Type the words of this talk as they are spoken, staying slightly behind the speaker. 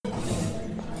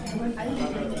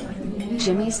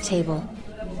Jimmy's Table.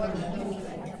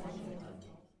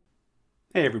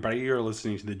 Hey everybody, you're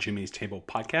listening to the Jimmy's Table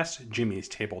podcast,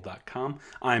 jimmystable.com.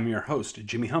 I'm your host,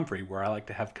 Jimmy Humphrey, where I like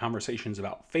to have conversations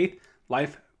about faith,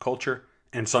 life, culture,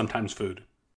 and sometimes food.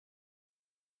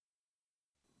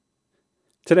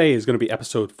 Today is going to be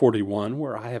episode 41,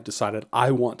 where I have decided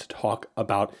I want to talk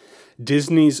about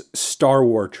Disney's Star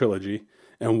Wars trilogy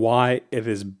and why it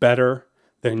is better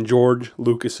than George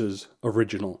Lucas's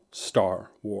original Star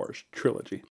Wars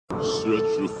trilogy.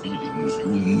 Search your feelings,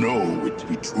 you know it to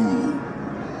be true.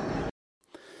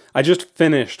 I just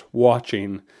finished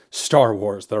watching Star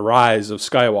Wars, The Rise of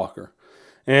Skywalker.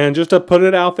 And just to put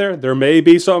it out there may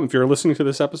be some, if you're listening to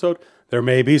this episode, there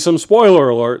may be some spoiler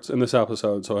alerts in this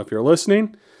episode. So if you're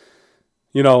listening,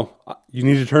 you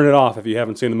need to turn it off if you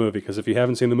haven't seen the movie. Because if you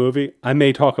haven't seen the movie, I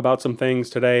may talk about some things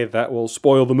today that will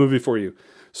spoil the movie for you.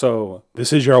 So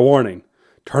this is your warning.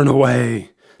 Turn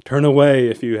away. Turn away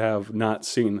if you have not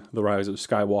seen The Rise of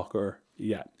Skywalker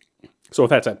yet. So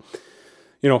with that said,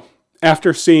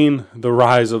 after seeing The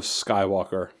Rise of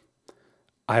Skywalker,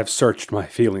 I have searched my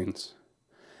feelings.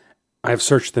 I have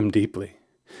searched them deeply.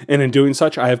 And in doing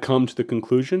such, I have come to the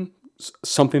conclusion,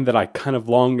 something that I kind of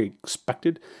long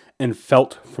expected and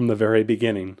felt from the very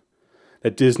beginning,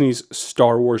 that Disney's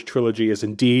Star Wars trilogy is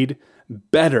indeed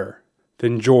better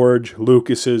than George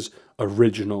Lucas's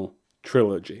original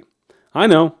trilogy. I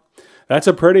know, that's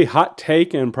a pretty hot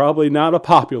take and probably not a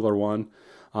popular one.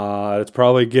 It's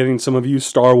probably getting some of you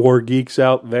Star Wars geeks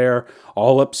out there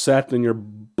all upset and your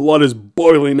blood is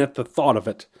boiling at the thought of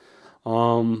it.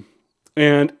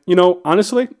 And,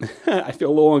 honestly, I feel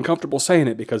a little uncomfortable saying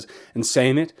it because in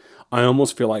saying it, I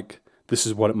almost feel like this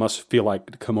is what it must feel like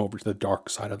to come over to the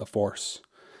dark side of the Force.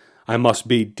 I must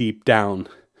be deep down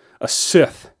a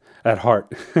Sith at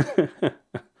heart.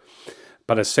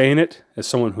 But as saying it, as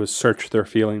someone who has searched their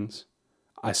feelings,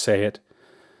 I say it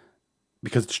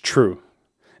because it's true.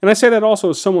 And I say that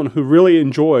also as someone who really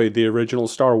enjoyed the original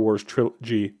Star Wars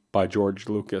trilogy by George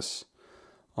Lucas.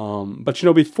 But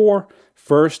before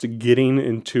first getting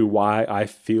into why I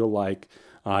feel like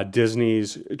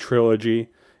Disney's trilogy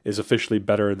is officially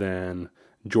better than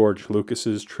George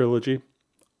Lucas's trilogy,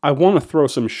 I want to throw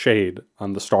some shade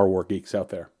on the Star Wars geeks out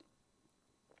there.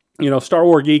 Star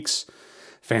Wars geeks,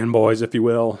 fanboys, if you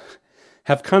will,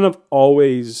 have kind of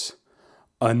always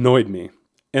annoyed me.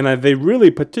 And they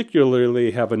really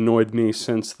particularly have annoyed me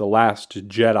since The Last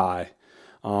Jedi.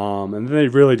 And they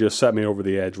really just set me over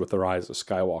the edge with The Rise of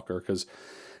Skywalker. Because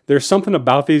there's something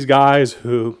about these guys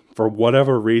who, for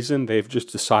whatever reason, they've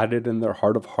just decided in their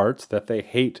heart of hearts that they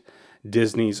hate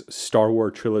Disney's Star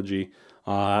Wars trilogy.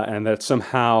 And that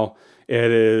somehow it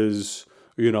is,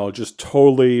 just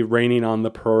totally raining on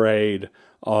the parade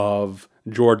of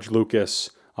George Lucas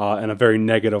in a very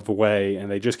negative way, and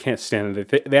they just can't stand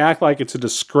it. They act like it's a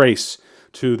disgrace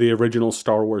to the original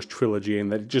Star Wars trilogy,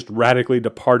 and that it just radically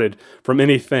departed from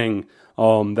anything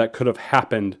that could have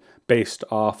happened based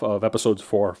off of episodes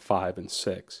 4, 5, and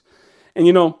 6.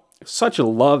 And such a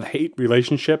love-hate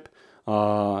relationship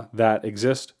that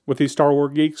exists with these Star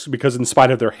Wars geeks, because in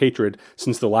spite of their hatred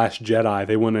since The Last Jedi,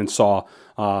 they went and saw,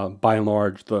 by and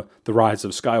large, the Rise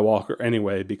of Skywalker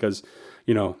anyway, because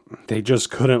they just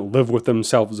couldn't live with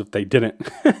themselves if they didn't.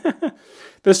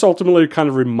 This ultimately kind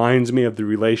of reminds me of the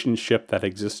relationship that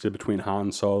existed between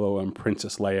Han Solo and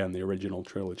Princess Leia in the original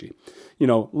trilogy.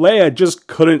 Leia just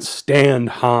couldn't stand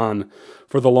Han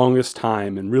for the longest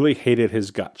time and really hated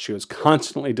his guts. She was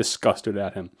constantly disgusted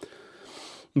at him.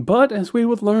 But as we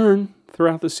would learn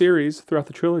throughout the series, throughout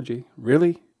the trilogy,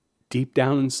 really, deep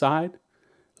down inside,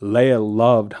 Leia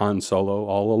loved Han Solo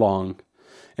all along.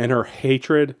 And her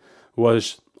hatred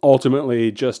was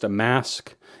ultimately just a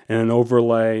mask and an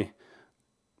overlay,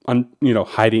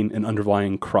 hiding an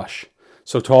underlying crush.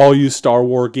 So to all you Star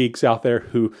Wars geeks out there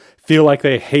who feel like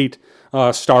they hate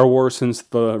Star Wars since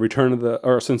the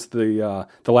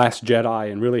Last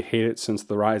Jedi, and really hate it since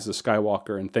The Rise of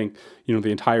Skywalker, and think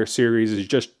the entire series is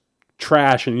just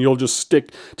trash and you'll just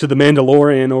stick to The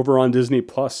Mandalorian over on Disney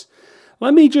Plus,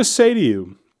 let me just say to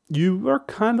you, you are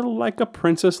kind of like a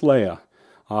Princess Leia.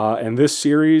 And this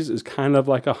series is kind of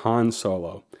like a Han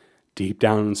Solo. Deep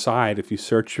down inside, if you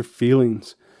search your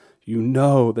feelings, you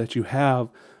know that you have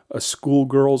a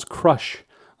schoolgirl's crush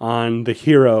on the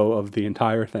hero of the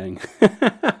entire thing.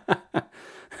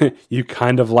 You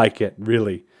kind of like it,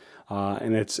 really.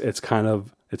 And it's kind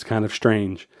of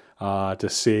strange to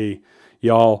see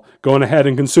y'all going ahead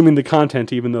and consuming the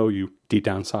content, even though you deep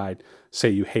down inside say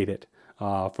you hate it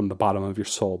from the bottom of your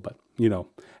soul. But,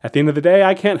 at the end of the day,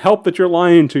 I can't help that you're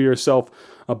lying to yourself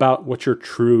about what your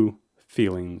true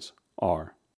feelings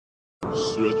are.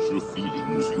 Search your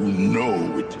feelings. You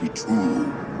know it to be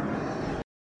true.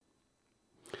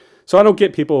 So I don't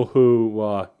get people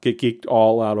who get geeked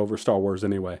all out over Star Wars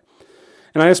anyway.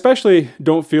 And I especially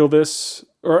don't feel this,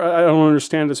 or I don't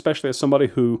understand, especially as somebody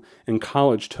who in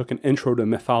college took an intro to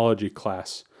mythology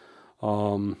class.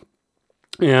 And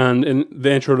in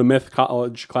the intro to myth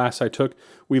college class I took,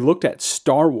 we looked at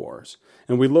Star Wars.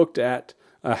 And we looked at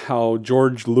how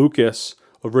George Lucas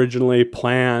originally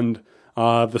planned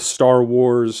the Star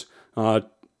Wars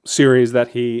series that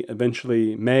he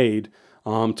eventually made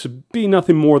to be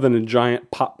nothing more than a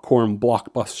giant popcorn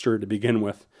blockbuster to begin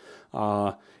with.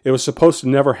 It was supposed to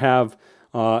never have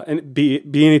and be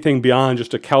anything beyond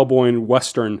just a cowboy and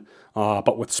western,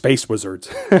 but with space wizards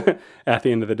at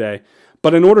the end of the day.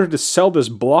 But in order to sell this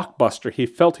blockbuster, he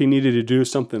felt he needed to do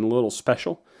something a little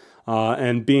special.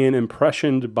 And being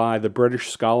impressioned by the British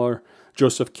scholar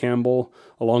Joseph Campbell,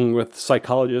 along with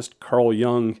psychologist Carl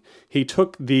Jung, he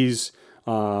took these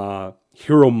hero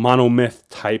monomyth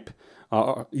type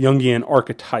Jungian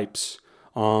archetypes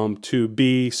to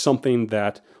be something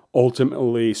that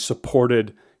ultimately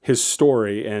supported his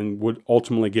story and would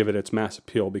ultimately give it its mass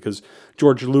appeal. Because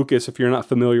George Lucas, if you're not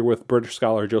familiar with British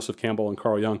scholar Joseph Campbell and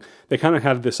Carl Jung, they kind of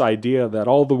had this idea that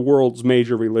all the world's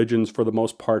major religions, for the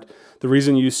most part, the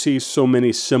reason you see so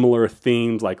many similar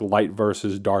themes like light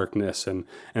versus darkness and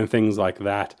things like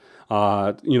that,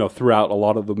 throughout a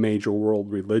lot of the major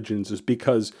world religions, is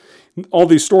because all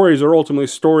these stories are ultimately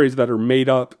stories that are made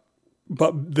up,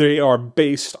 but they are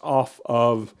based off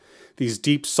of these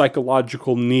deep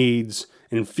psychological needs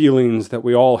and feelings that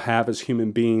we all have as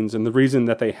human beings. And the reason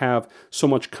that they have so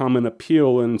much common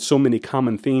appeal and so many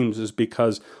common themes is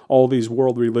because all these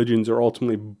world religions are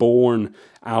ultimately born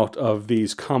out of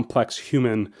these complex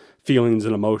human feelings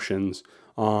and emotions.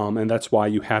 And that's why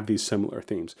you have these similar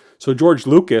themes. So George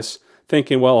Lucas,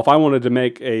 thinking, well, if I wanted to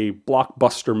make a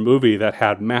blockbuster movie that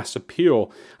had mass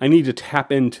appeal, I need to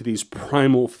tap into these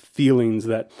primal feelings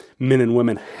that men and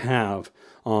women have,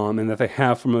 and that they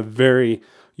have from a very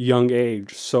young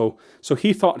age. So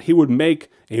he thought he would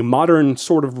make a modern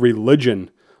sort of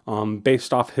religion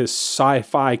based off his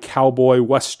sci-fi cowboy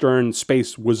western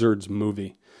space wizards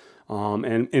movie.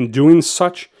 And in doing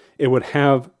such, it would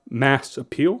have mass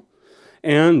appeal.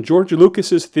 And George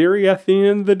Lucas's theory at the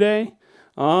end of the day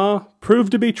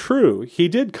proved to be true. He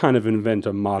did kind of invent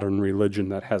a modern religion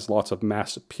that has lots of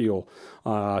mass appeal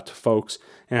to folks,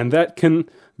 and that can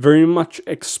very much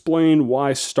explain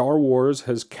why Star Wars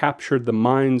has captured the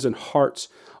minds and hearts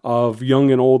of young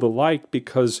and old alike,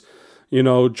 because,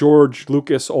 George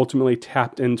Lucas ultimately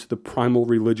tapped into the primal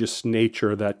religious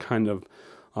nature that kind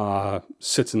of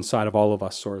sits inside of all of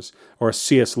us, or as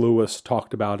C.S. Lewis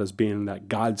talked about as being that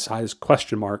God-sized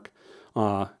question mark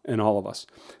in all of us.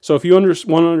 So if you want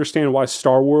to understand why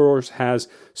Star Wars has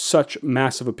such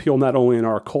massive appeal, not only in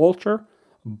our culture,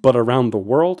 but around the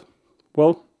world,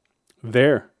 well,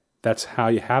 that's how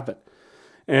you have it.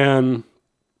 And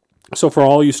so for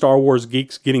all you Star Wars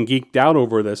geeks getting geeked out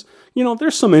over this,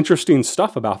 there's some interesting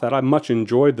stuff about that. I much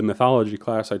enjoyed the mythology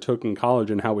class I took in college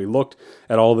and how we looked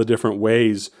at all the different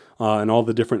ways and all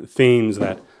the different themes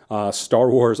that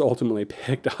Star Wars ultimately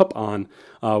picked up on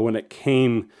when it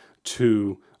came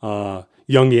to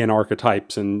Jungian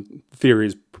archetypes and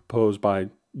theories proposed by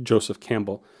Joseph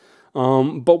Campbell.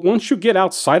 But once you get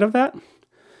outside of that,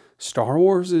 Star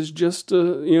Wars is just,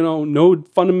 no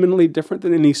fundamentally different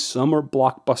than any summer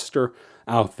blockbuster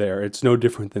out there. It's no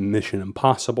different than Mission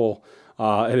Impossible.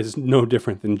 It is no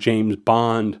different than James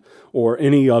Bond or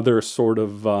any other sort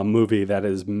of movie that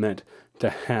is meant to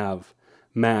have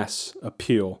mass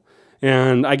appeal.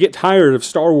 And I get tired of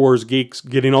Star Wars geeks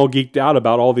getting all geeked out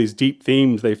about all these deep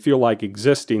themes they feel like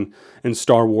existing in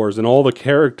Star Wars and all the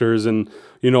characters and,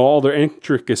 all their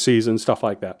intricacies and stuff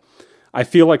like that. I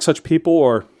feel like such people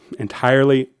are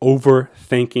entirely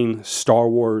overthinking Star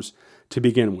Wars to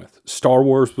begin with. Star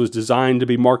Wars was designed to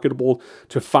be marketable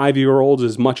to 5-year-olds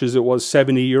as much as it was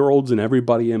 70-year-olds and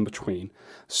everybody in between.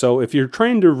 So if you're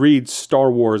trying to read Star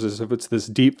Wars as if it's this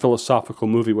deep philosophical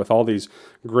movie with all these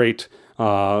great,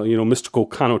 mystical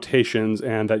connotations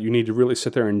and that you need to really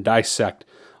sit there and dissect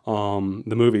the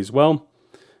movies, well,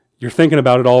 you're thinking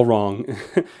about it all wrong.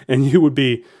 And you would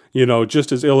be,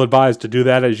 just as ill-advised to do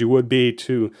that as you would be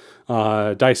to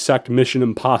dissect Mission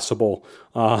Impossible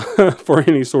for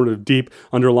any sort of deep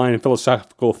underlying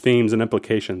philosophical themes and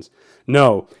implications.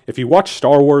 No, if you watch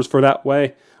Star Wars for that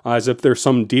way, as if there's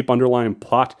some deep underlying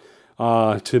plot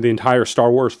to the entire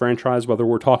Star Wars franchise, whether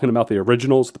we're talking about the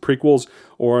originals, the prequels,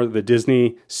 or the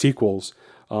Disney sequels,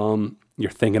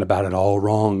 You're thinking about it all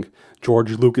wrong.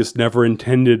 George Lucas never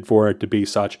intended for it to be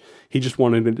such. He just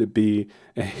wanted it to be,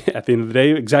 at the end of the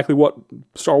day, exactly what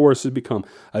Star Wars has become,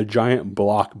 a giant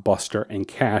blockbuster and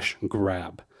cash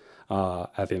grab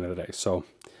at the end of the day. So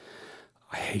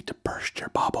I hate to burst your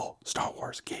bubble, Star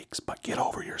Wars geeks, but get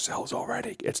over yourselves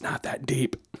already. It's not that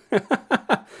deep.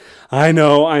 I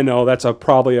know. That's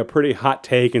probably a pretty hot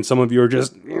take, and some of you are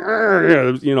just,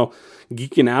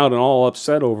 geeking out and all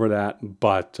upset over that.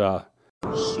 But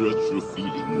Search your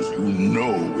feelings, you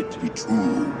know it to be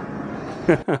true.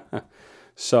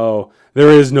 So there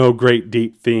is no great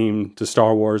deep theme to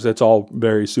Star Wars. It's all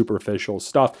very superficial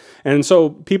stuff. And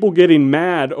so people getting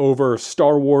mad over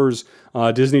Star Wars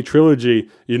Disney trilogy,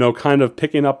 kind of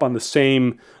picking up on the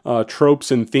same tropes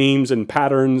and themes and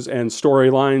patterns and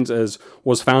storylines as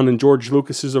was found in George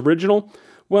Lucas's original.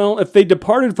 Well, if they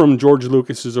departed from George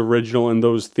Lucas's original and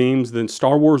those themes, then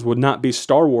Star Wars would not be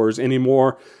Star Wars any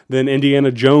more than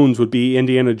Indiana Jones would be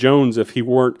Indiana Jones if he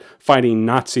weren't fighting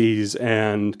Nazis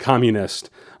and communists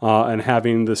and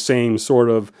having the same sort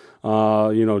of,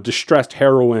 distressed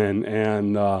heroine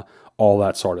and all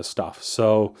that sort of stuff.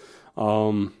 So,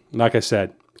 like I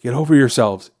said, get over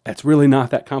yourselves. It's really not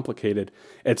that complicated.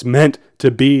 It's meant to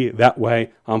be that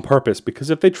way on purpose, because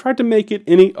if they tried to make it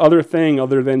any other thing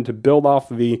other than to build off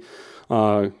the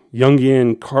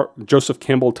Jungian Joseph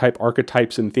Campbell type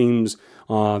archetypes and themes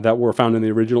that were found in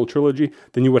the original trilogy,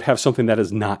 then you would have something that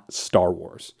is not Star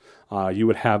Wars. You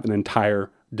would have an entire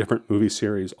different movie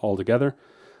series altogether.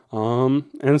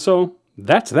 And so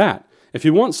that's that. If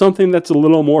you want something that's a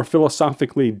little more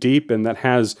philosophically deep and that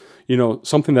has,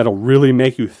 something that'll really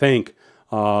make you think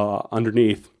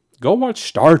underneath, go watch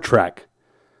Star Trek.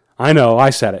 I know, I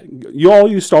said it.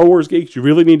 You Star Wars geeks, you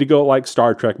really need to go like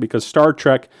Star Trek, because Star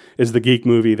Trek is the geek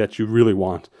movie that you really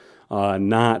want,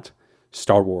 not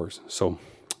Star Wars. So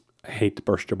I hate to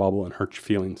burst your bubble and hurt your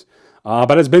feelings.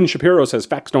 But as Ben Shapiro says,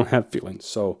 facts don't have feelings,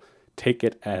 so take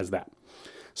it as that.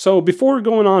 So before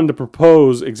going on to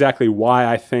propose exactly why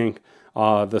I think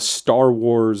the Star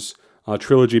Wars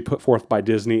trilogy put forth by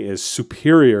Disney is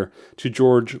superior to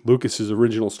George Lucas's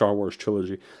original Star Wars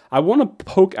trilogy, I want to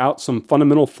poke out some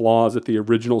fundamental flaws that the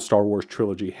original Star Wars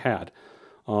trilogy had.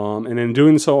 And in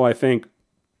doing so, I think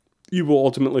you will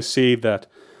ultimately see that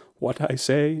what I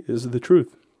say is the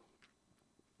truth.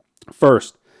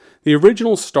 First, the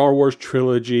original Star Wars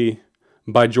trilogy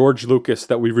by George Lucas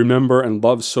that we remember and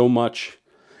love so much,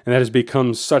 and that has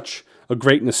become such a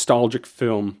great nostalgic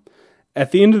film,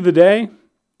 at the end of the day,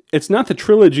 it's not the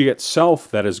trilogy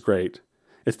itself that is great.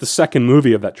 It's the second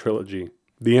movie of that trilogy,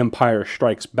 The Empire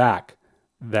Strikes Back,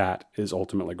 that is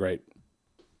ultimately great.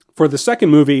 For the second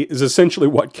movie is essentially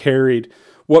what carried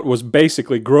what was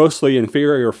basically grossly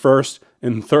inferior first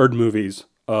and third movies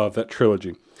of that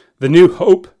trilogy. The New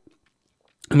Hope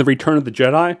and The Return of the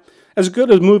Jedi, as good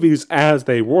as movies as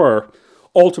they were,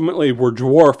 ultimately were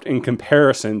dwarfed in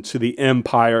comparison to The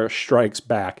Empire Strikes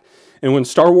Back. And when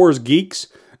Star Wars geeks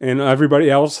and everybody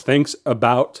else thinks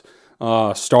about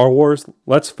Star Wars,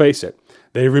 let's face it,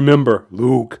 they remember,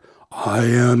 Luke, I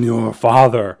am your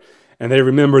father. And they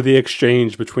remember the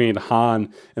exchange between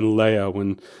Han and Leia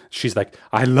when she's like,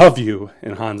 I love you.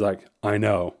 And Han's like, I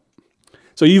know.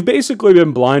 So you've basically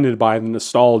been blinded by the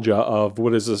nostalgia of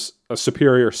what is a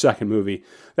superior second movie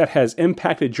that has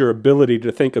impacted your ability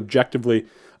to think objectively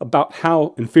about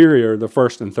how inferior the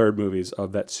first and third movies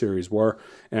of that series were.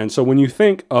 And so when you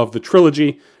think of the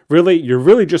trilogy, you're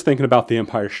really just thinking about The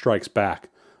Empire Strikes Back,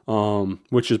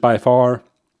 which is by far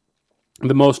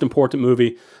the most important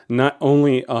movie, not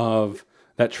only of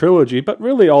that trilogy, but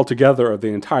really altogether of the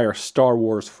entire Star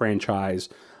Wars franchise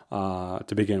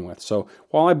to begin with. So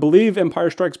while I believe Empire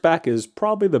Strikes Back is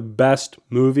probably the best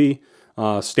movie,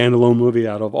 standalone movie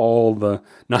out of all the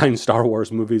 9 Star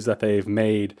Wars movies that they've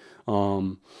made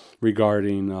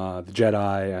regarding the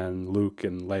Jedi and Luke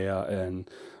and Leia and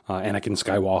Anakin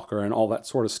Skywalker and all that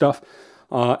sort of stuff,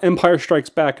 Empire Strikes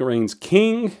Back reigns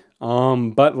king.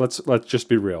 But let's just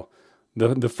be real.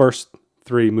 The first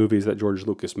 3 movies that George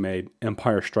Lucas made,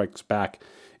 Empire Strikes Back,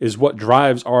 is what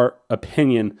drives our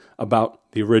opinion about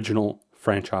the original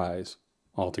franchise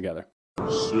altogether.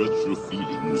 Search your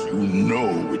feelings, you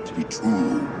know it to be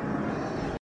true.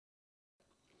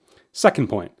 Second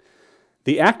point,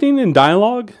 the acting and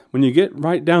dialogue, when you get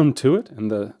right down to it, in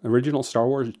the original Star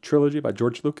Wars trilogy by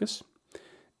George Lucas,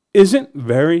 isn't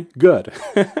very good.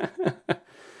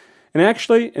 And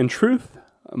actually, in truth,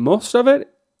 most of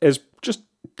it is just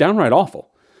downright awful.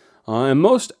 And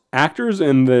most actors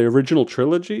in the original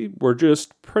trilogy were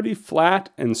just pretty flat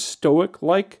and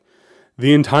stoic-like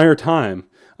the entire time.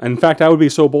 In fact, I would be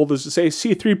so bold as to say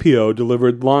C-3PO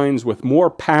delivered lines with more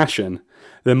passion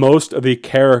than most of the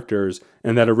characters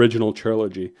in that original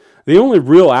trilogy. The only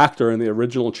real actor in the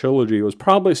original trilogy was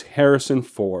probably Harrison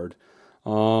Ford.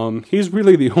 He's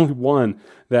really the only one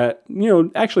that,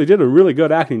 actually did a really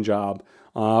good acting job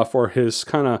for his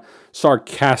kind of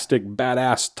sarcastic,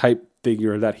 badass type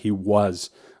figure that he was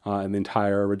in the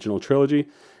entire original trilogy.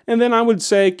 And then I would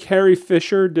say Carrie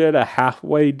Fisher did a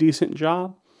halfway decent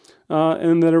job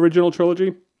in that original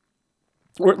trilogy.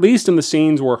 Or at least in the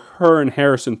scenes where her and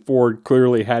Harrison Ford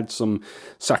clearly had some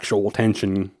sexual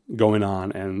tension going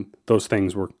on, and those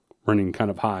things were running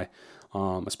kind of high,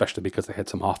 especially because they had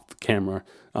some off-camera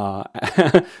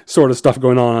sort of stuff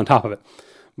going on top of it.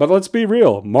 But let's be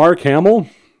real, Mark Hamill,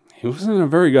 he wasn't a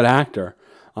very good actor.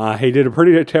 He did a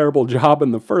pretty terrible job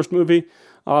in the first movie,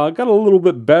 got a little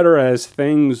bit better as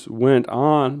things went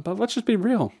on, but let's just be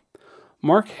real.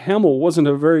 Mark Hamill wasn't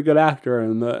a very good actor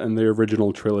in the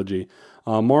original trilogy.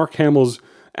 Mark Hamill's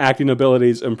acting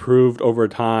abilities improved over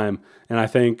time, and I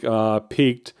think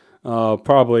peaked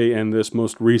probably in this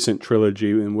most recent trilogy,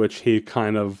 in which he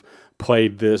kind of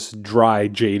played this dry,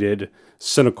 jaded,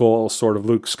 cynical sort of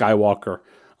Luke Skywalker.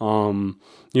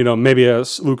 Maybe a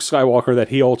Luke Skywalker that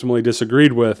he ultimately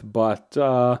disagreed with, but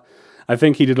I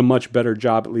think he did a much better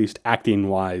job, at least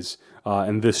acting-wise,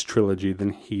 in this trilogy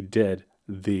than he did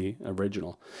the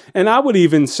original. And I would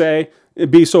even say,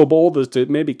 it'd be so bold as to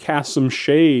maybe cast some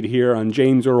shade here on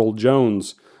James Earl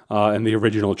Jones in the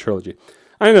original trilogy.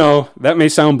 I know, that may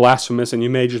sound blasphemous, and you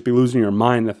may just be losing your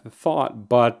mind at the thought,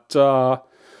 but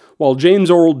while James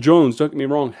Earl Jones, don't get me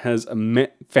wrong, has a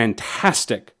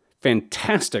fantastic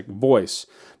voice,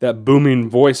 that booming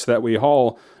voice that we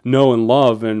all know and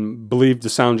love and believe to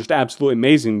sound just absolutely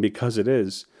amazing because it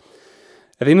is.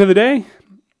 At the end of the day,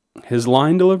 his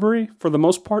line delivery, for the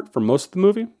most part, for most of the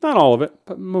movie, not all of it,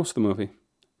 but most of the movie,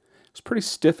 was pretty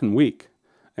stiff and weak.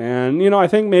 And, I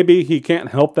think maybe he can't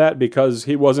help that because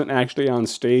he wasn't actually on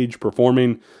stage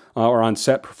performing or on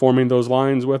set performing those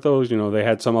lines with those. They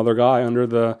had some other guy under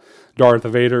the Darth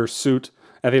Vader suit.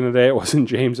 At the end of the day, it wasn't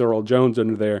James Earl Jones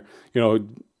under there.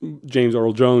 James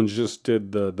Earl Jones just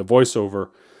did the voiceover.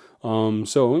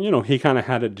 So, he kind of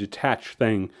had a detached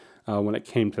thing when it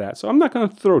came to that. So I'm not going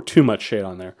to throw too much shade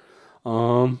on there.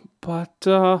 But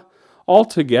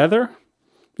altogether,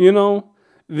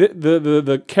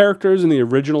 the characters in the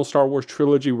original Star Wars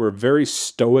trilogy were very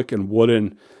stoic and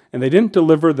wooden, and they didn't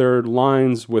deliver their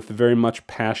lines with very much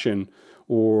passion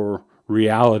or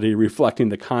reality reflecting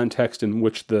the context in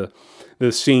which the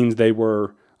scenes they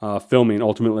were filming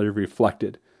ultimately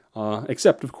reflected.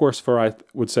 Except, of course, for, I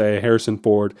would say, Harrison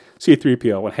Ford,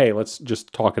 C-3PO, and hey, let's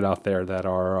just talk it out there that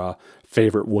our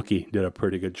favorite Wookiee did a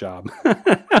pretty good job.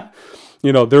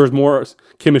 There was more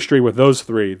chemistry with those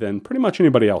three than pretty much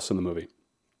anybody else in the movie.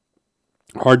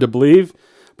 Hard to believe,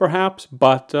 perhaps,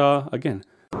 but again.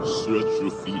 Search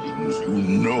your feelings, you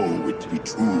know it to be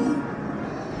true.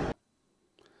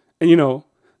 And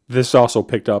this also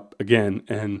picked up again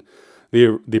in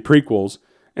the prequels.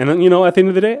 And at the end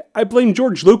of the day, I blame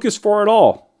George Lucas for it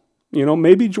all.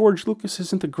 Maybe George Lucas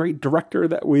isn't the great director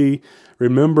that we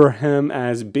remember him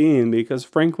as being, because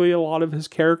frankly, a lot of his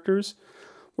characters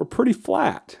were pretty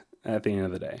flat at the end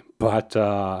of the day. But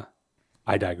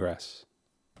I digress.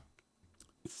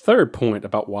 Third point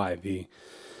about why the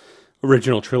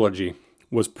original trilogy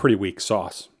was pretty weak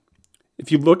sauce.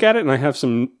 If you look at it, and I have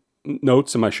some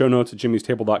notes in my show notes at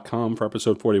jimmystable.com for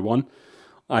episode 41,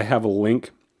 I have a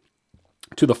link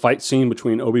to the fight scene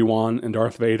between Obi-Wan and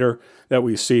Darth Vader that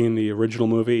we see in the original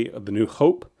movie of The New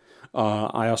Hope.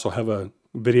 I also have a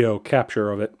video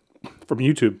capture of it from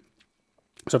YouTube,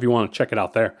 so if you want to check it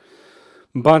out there.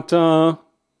 But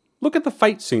look at the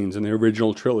fight scenes in the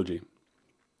original trilogy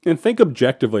and think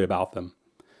objectively about them,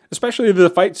 especially the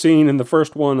fight scene in the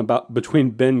first one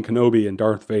between Ben Kenobi and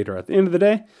Darth Vader. At the end of the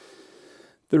day,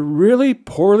 they're really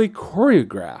poorly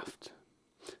choreographed.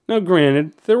 Now,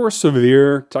 granted, there were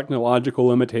severe technological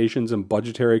limitations and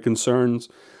budgetary concerns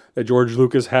that George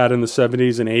Lucas had in the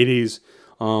 70s and 80s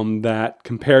that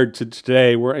compared to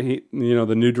today, where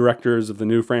the new directors of the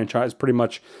new franchise pretty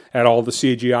much had all the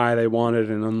CGI they wanted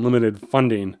and unlimited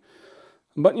funding.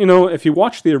 But, if you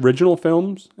watch the original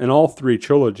films and all three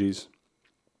trilogies,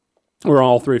 or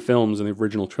all three films in the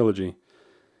original trilogy,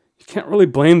 you can't really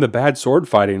blame the bad sword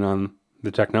fighting on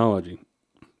the technology.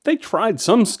 They tried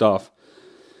some stuff,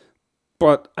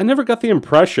 but I never got the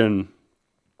impression,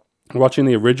 watching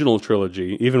the original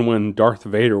trilogy, even when Darth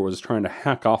Vader was trying to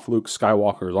hack off Luke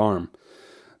Skywalker's arm,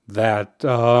 that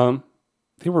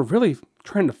they were really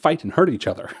trying to fight and hurt each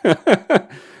other.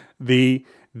 The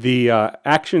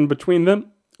action between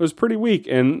them was pretty weak,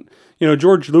 and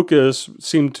George Lucas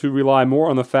seemed to rely more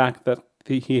on the fact that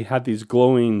he had these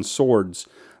glowing swords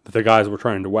that the guys were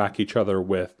trying to whack each other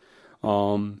with.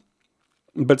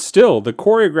 But still, the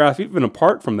choreograph, even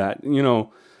apart from that,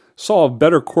 saw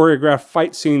better choreographed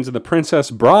fight scenes in The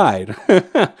Princess Bride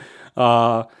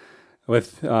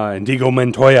with Inigo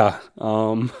Montoya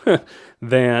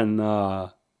than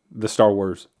the Star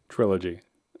Wars trilogy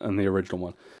and the original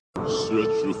one.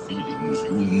 Search your feelings,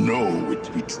 you know it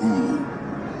to be true.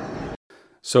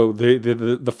 So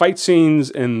the fight scenes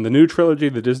in the new trilogy,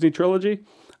 the Disney trilogy,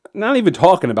 not even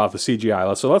talking about the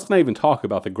CGI, so let's not even talk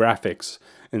about the graphics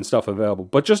and stuff available,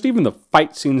 but just even the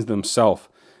fight scenes themselves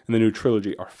in the new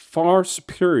trilogy are far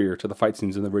superior to the fight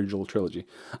scenes in the original trilogy.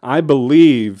 I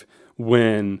believe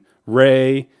when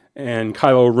Rey and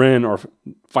Kylo Ren are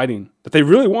fighting, that they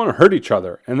really want to hurt each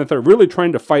other, and that they're really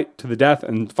trying to fight to the death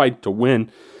and fight to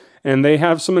win, and they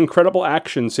have some incredible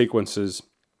action sequences,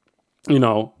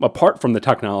 apart from the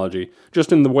technology,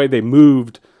 just in the way they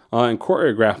moved and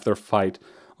choreographed their fight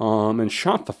and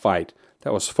shot the fight,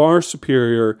 that was far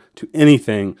superior to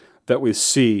anything that we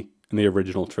see in the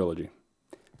original trilogy.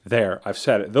 There, I've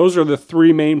said it. Those are the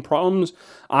three main problems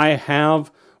I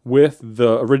have with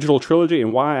the original trilogy,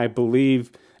 and why I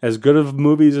believe, as good of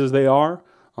movies as they are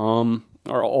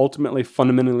ultimately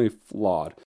fundamentally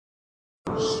flawed.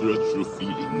 Search your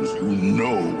feelings, you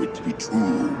know it to be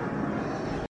true.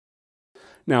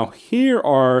 Now, here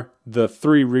are the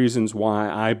three reasons why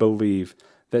I believe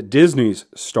that Disney's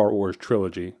Star Wars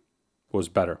trilogy was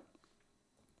better.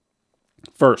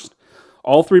 First,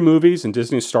 all three movies in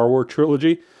Disney's Star Wars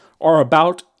trilogy are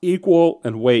about equal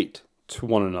in weight to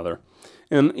one another.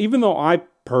 And even though I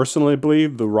personally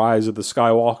believe The Rise of the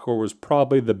Skywalker was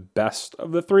probably the best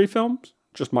of the three films,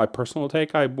 just my personal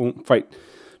take, I won't fight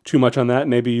too much on that.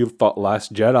 Maybe you thought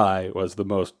Last Jedi was the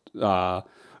most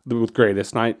the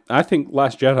greatest, and I think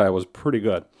Last Jedi was pretty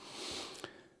good.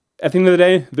 At the end of the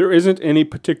day, there isn't any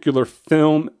particular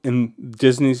film in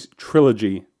Disney's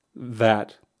trilogy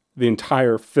that the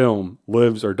entire film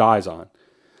lives or dies on.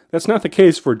 That's not the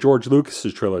case for George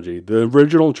Lucas's trilogy. The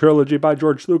original trilogy by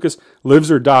George Lucas lives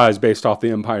or dies based off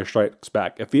The Empire Strikes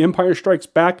Back. If The Empire Strikes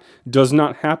Back does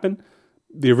not happen,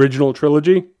 the original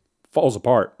trilogy falls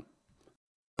apart.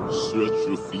 Search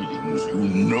your feelings, you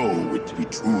know it to be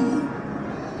true.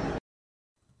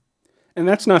 And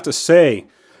that's not to say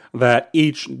that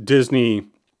each Disney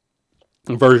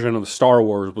version of Star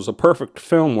Wars was a perfect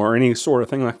film or any sort of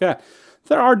thing like that.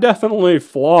 There are definitely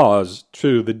flaws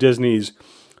to the Disney's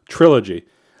trilogy.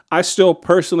 I still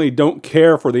personally don't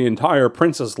care for the entire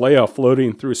Princess Leia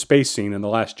floating through a space scene in The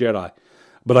Last Jedi.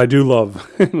 But I do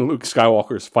love Luke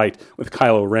Skywalker's fight with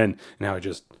Kylo Ren and how he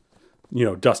just,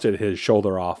 dusted his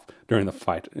shoulder off during the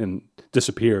fight and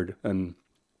disappeared and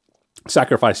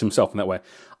sacrificed himself in that way.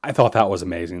 I thought that was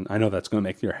amazing. I know that's going to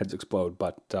make your heads explode,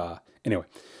 but anyway.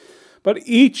 But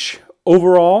each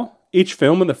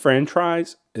film in the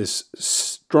franchise is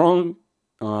strong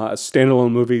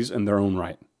standalone movies in their own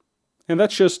right. And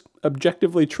that's just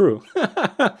objectively true.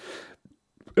 I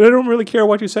don't really care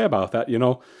what you say about that,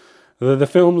 The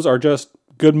films are just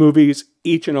good movies,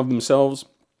 each and of themselves.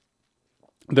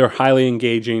 They're highly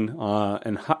engaging,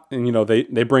 and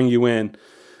they bring you in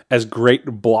as great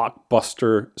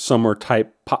blockbuster summer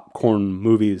type popcorn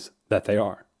movies that they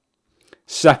are.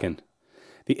 Second,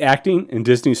 the acting in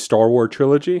Disney's Star Wars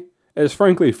trilogy is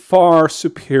frankly far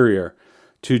superior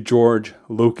to George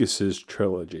Lucas's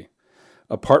trilogy.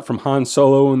 Apart from Han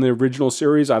Solo in the original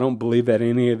series, I don't believe that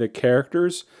any of the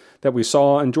characters that we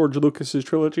saw in George Lucas's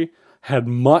trilogy had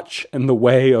much in the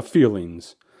way of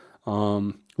feelings.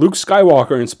 Luke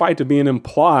Skywalker, in spite of being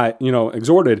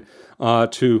exhorted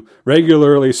to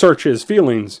regularly search his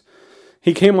feelings,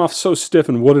 he came off so stiff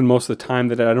and wooden most of the time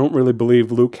that I don't really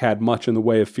believe Luke had much in the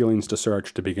way of feelings to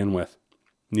search to begin with.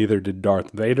 Neither did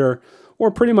Darth Vader, or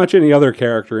pretty much any other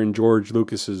character in George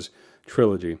Lucas's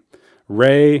trilogy.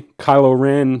 Rey, Kylo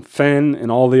Ren, Finn,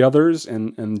 and all the others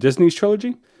in Disney's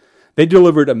trilogy, they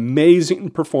delivered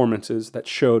amazing performances that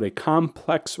showed a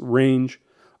complex range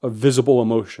of visible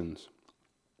emotions.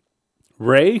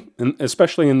 Rey, and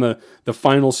especially in the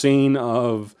final scene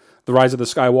of The Rise of the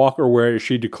Skywalker, where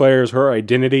she declares her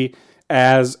identity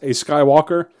as a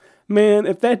Skywalker, man,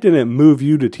 if that didn't move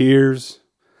you to tears,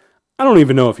 I don't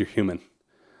even know if you're human.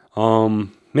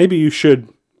 Maybe you should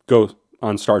go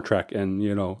on Star Trek and,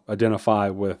 identify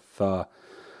with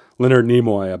Leonard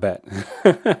Nimoy, I bet.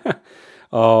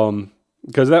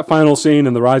 Because that final scene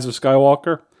in The Rise of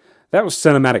Skywalker, that was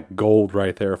cinematic gold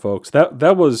right there, folks.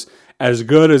 That was as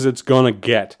good as it's going to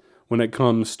get when it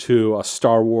comes to a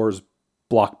Star Wars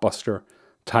blockbuster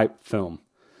type film.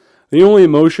 The only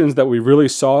emotions that we really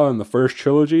saw in the first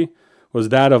trilogy was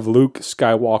that of Luke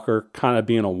Skywalker kind of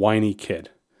being a whiny kid.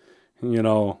 You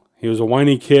know, he was a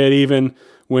whiny kid even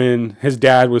when his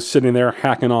dad was sitting there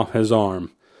hacking off his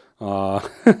arm at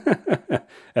the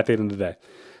end of the day.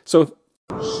 So,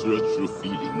 search your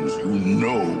feelings, you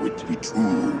know it to be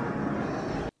true.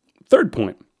 Third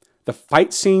point, the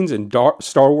fight scenes in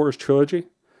Star Wars trilogy,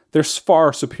 they're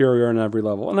far superior on every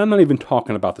level. And I'm not even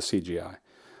talking about the CGI.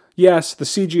 Yes, the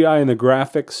CGI and the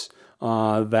graphics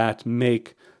that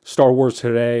make Star Wars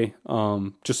today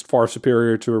just far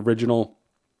superior to original.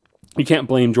 You can't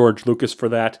blame George Lucas for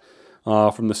that.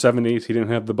 From the 70s, he didn't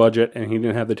have the budget and he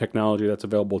didn't have the technology that's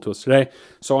available to us today.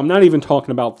 So I'm not even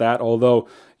talking about that, although,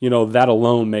 you know, that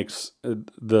alone makes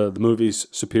the movies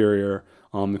superior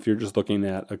if you're just looking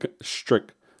at a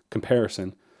strict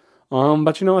comparison.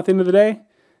 But, you know, at the end of the day,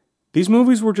 these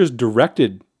movies were just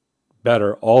directed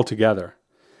better altogether.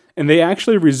 And they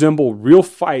actually resemble real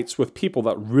fights with people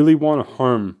that really want to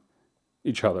harm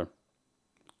each other.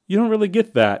 You don't really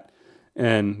get that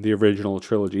in the original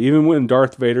trilogy. Even when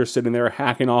Darth Vader's sitting there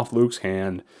hacking off Luke's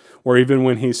hand, or even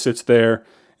when he sits there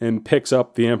and picks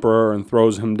up the Emperor and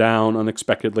throws him down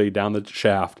unexpectedly down the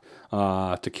shaft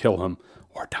to kill him.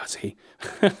 Or does he?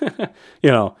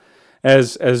 You know,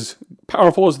 as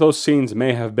powerful as those scenes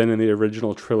may have been in the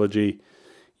original trilogy,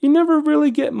 you never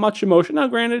really get much emotion. Now,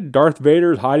 granted, Darth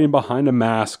Vader's hiding behind a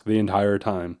mask the entire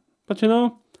time. But, you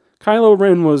know, Kylo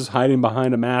Ren was hiding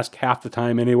behind a mask half the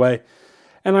time anyway.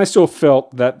 And I still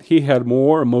felt that he had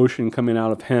more emotion coming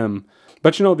out of him.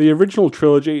 But, you know, the original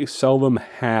trilogy seldom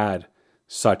had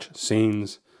such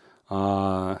scenes.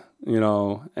 You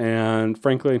know, and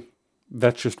frankly,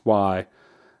 that's just why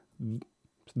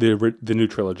the new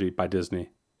trilogy by Disney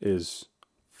is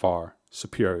far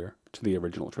superior to the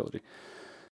original trilogy.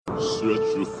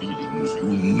 Search your feelings,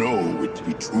 you know it to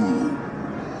be true.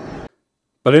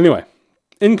 But anyway,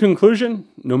 in conclusion,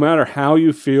 no matter how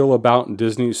you feel about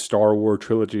Disney's Star Wars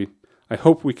trilogy, I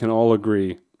hope we can all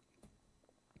agree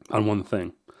on one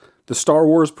thing. The Star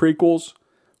Wars prequels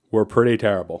were pretty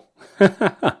terrible.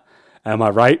 Am I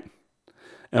right?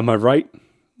 Am I right?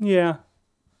 Yeah,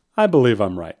 I believe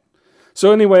I'm right.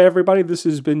 So anyway, everybody, this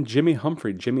has been Jimmy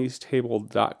Humphrey,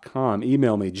 jimmystable.com.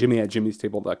 Email me,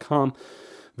 jimmy@jimmystable.com.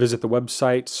 Visit the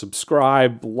website,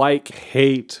 subscribe, like,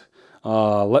 hate.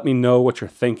 Let me know what you're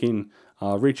thinking.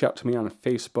 Reach out to me on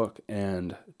Facebook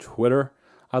and Twitter.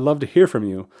 I'd love to hear from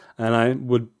you. And I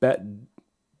would bet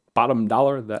bottom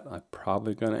dollar that I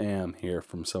probably going to am hear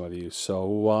from some of you.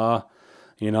 So,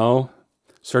 you know,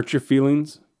 search your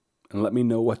feelings and let me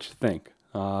know what you think.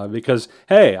 Because,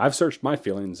 hey, I've searched my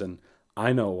feelings and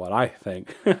I know what I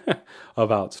think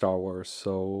about Star Wars.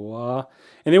 So,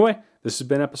 anyway, this has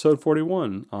been episode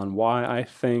 41 on why I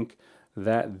think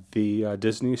that the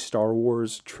Disney Star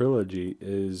Wars trilogy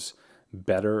is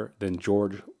better than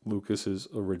George Lucas's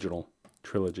original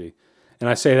trilogy. And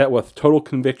I say that with total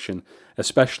conviction,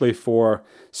 especially for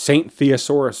Saint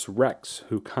Theosaurus Rex,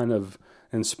 who kind of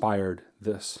inspired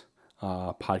this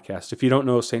podcast. If you don't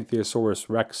know Saint Theosaurus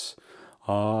Rex,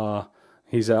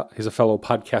 he's a fellow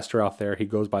podcaster out there. He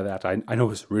goes by that. I know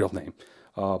his real name,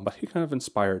 but he kind of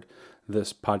inspired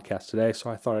this podcast today, so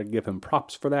I thought I'd give him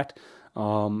props for that.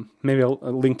 Maybe a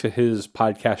link to his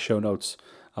podcast show notes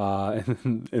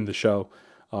in the show.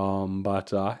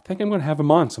 But I think I'm going to have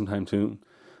him on sometime soon.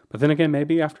 But then again,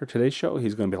 maybe after today's show,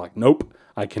 he's going to be like, nope,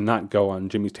 I cannot go on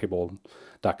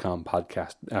jimmystable.com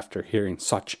podcast after hearing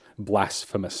such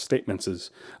blasphemous statements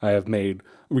as I have made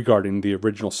regarding the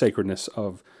original sacredness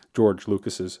of George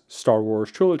Lucas's Star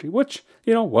Wars trilogy, which,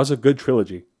 you know, was a good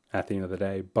trilogy at the end of the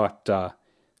day. But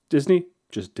Disney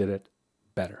just did it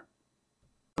better.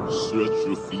 Search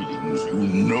your feelings,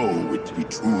 you know it to be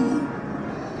true.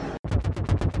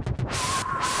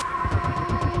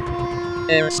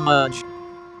 Air Smudge.